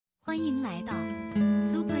欢迎来到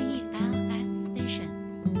Super E.L.F Station。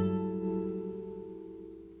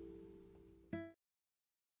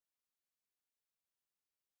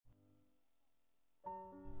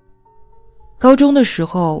高中的时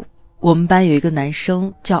候，我们班有一个男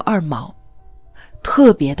生叫二毛，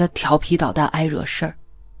特别的调皮捣蛋，爱惹事儿。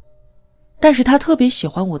但是他特别喜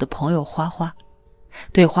欢我的朋友花花，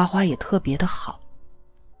对花花也特别的好。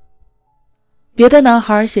别的男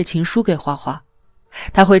孩写情书给花花，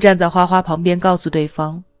他会站在花花旁边告诉对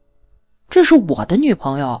方，这是我的女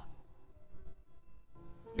朋友。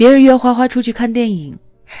别人约花花出去看电影，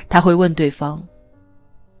他会问对方，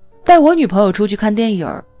带我女朋友出去看电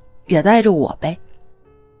影，也带着我呗。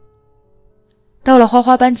到了花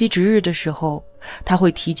花班级值日的时候，他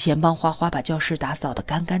会提前帮花花把教室打扫得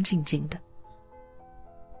干干净净的。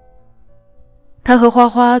他和花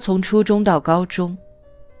花从初中到高中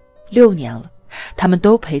6年了，他们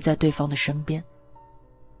都陪在对方的身边。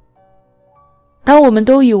当我们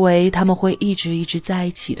都以为他们会一直在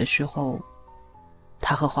一起的时候，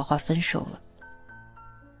他和花花分手了。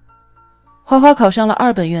花花考上了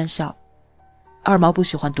2本院校，二毛不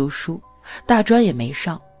喜欢读书，大专也没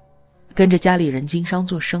上，跟着家里人经商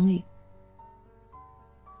做生意。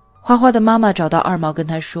花花的妈妈找到二毛跟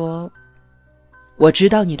他说，我知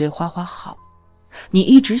道你对花花好，你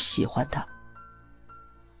一直喜欢她，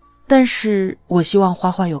但是我希望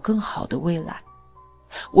花花有更好的未来，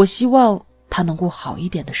我希望她能过好一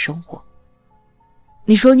点的生活。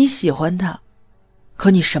你说你喜欢她，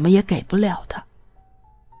可你什么也给不了她，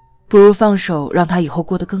不如放手让她以后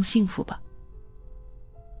过得更幸福吧。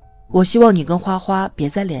我希望你跟花花别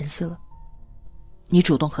再联系了，你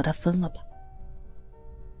主动和她分了吧。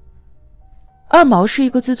二毛是一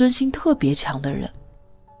个自尊心特别强的人，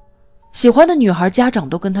喜欢的女孩家长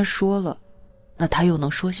都跟他说了，那他又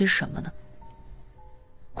能说些什么呢？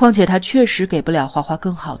况且他确实给不了花花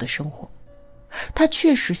更好的生活，他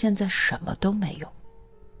确实现在什么都没有。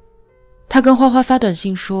他跟花花发短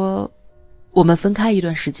信说，我们分开一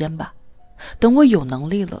段时间吧，等我有能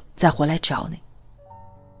力了再回来找你。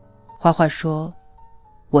花花说，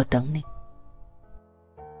我等你。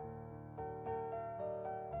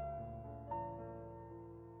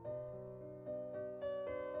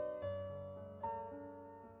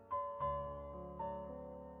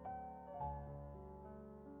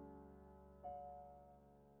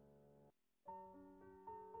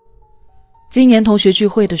今年同学聚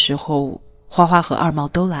会的时候，花花和二毛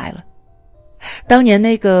都来了。当年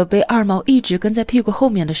那个被二毛一直跟在屁股后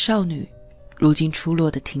面的少女，如今出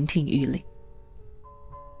落得亭亭玉立。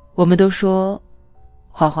我们都说，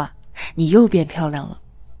花花，你又变漂亮了。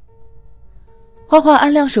花花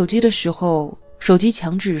按亮手机的时候，手机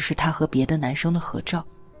墙纸是她和别的男生的合照。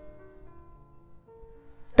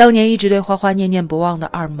当年一直对花花念念不忘的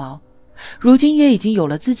二毛，如今也已经有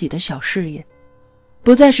了自己的小事业，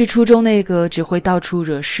不再是初中那个只会到处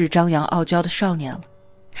惹事张扬傲娇的少年了，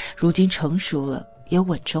如今成熟了，也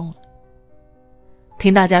稳重了。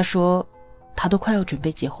听大家说，他都快要准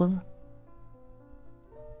备结婚了。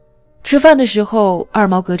吃饭的时候，二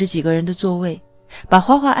毛隔着几个人的座位，把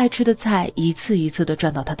花花爱吃的菜一次一次地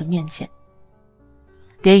转到他的面前。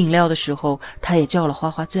点饮料的时候，他也叫了花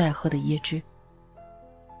花最爱喝的椰汁。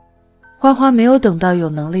花花没有等到有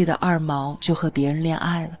能力的二毛就和别人恋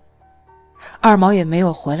爱了，二毛也没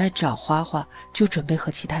有回来找花花，就准备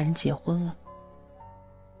和其他人结婚了。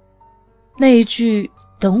那一句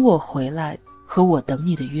等我回来和我等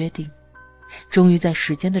你的约定，终于在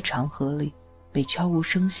时间的长河里被悄无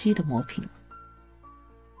声息地磨平了。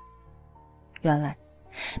原来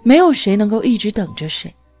没有谁能够一直等着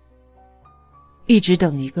谁，一直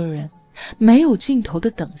等一个人，没有尽头地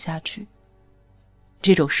等下去，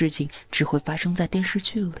这种事情只会发生在电视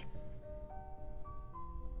剧里。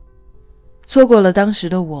错过了当时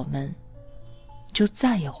的我们，就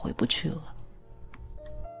再也回不去了。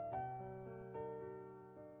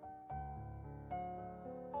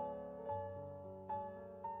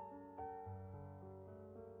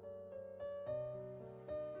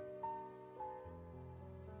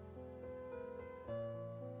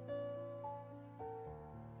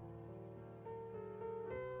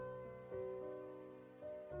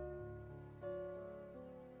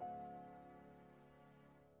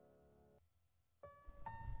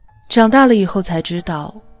长大了以后才知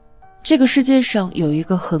道，这个世界上有一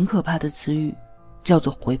个很可怕的词语，叫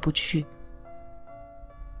做回不去。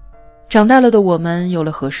长大了的我们有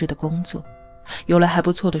了合适的工作，有了还不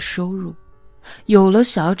错的收入，有了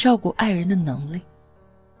想要照顾爱人的能力，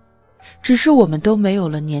只是我们都没有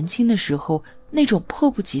了年轻的时候那种迫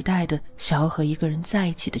不及待的想要和一个人在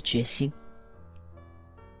一起的决心。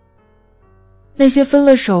那些分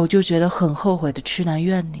了手就觉得很后悔的痴男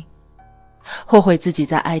怨女，后悔自己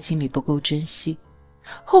在爱情里不够珍惜，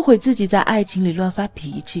后悔自己在爱情里乱发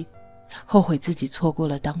脾气，后悔自己错过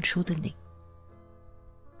了当初的你。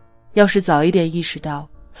要是早一点意识到，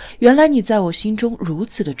原来你在我心中如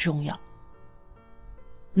此的重要，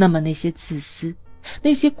那么那些自私，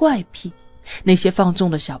那些怪癖，那些放纵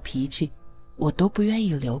的小脾气，我都不愿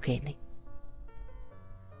意留给你。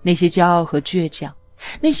那些骄傲和倔强，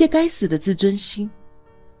那些该死的自尊心，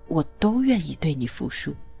我都愿意对你服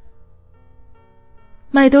输。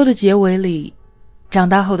麦兜的结尾里，长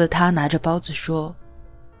大后的他拿着包子说，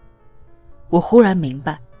我忽然明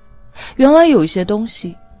白，原来有一些东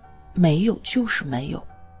西没有就是没有，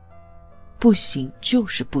不行就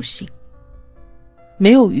是不行，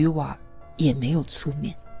没有鱼丸也没有粗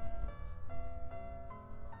面。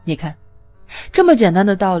你看，这么简单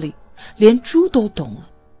的道理连猪都懂了，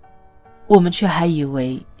我们却还以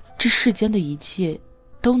为这世间的一切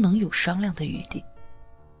都能有商量的余地。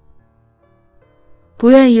不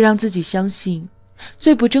愿意让自己相信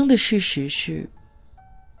最不争的事实是，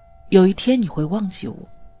有一天你会忘记我，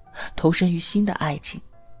投身于新的爱情。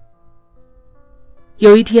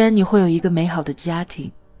有一天你会有一个美好的家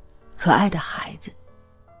庭，可爱的孩子。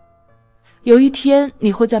有一天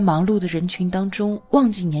你会在忙碌的人群当中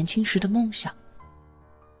忘记年轻时的梦想。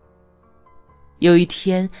有一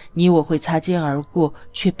天你我会擦肩而过，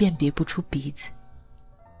却辨别不出彼此。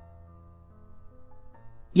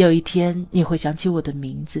有一天你会想起我的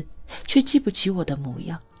名字，却记不起我的模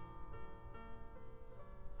样。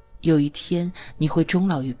有一天你会终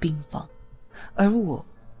老于病房，而我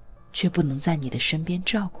却不能在你的身边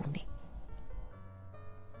照顾你。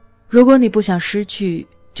如果你不想失去，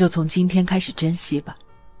就从今天开始珍惜吧。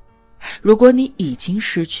如果你已经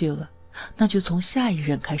失去了，那就从下一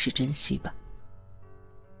任开始珍惜吧。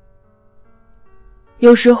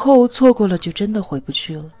有时候错过了就真的回不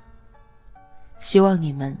去了。希望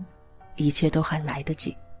你们一切都还来得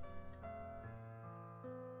及。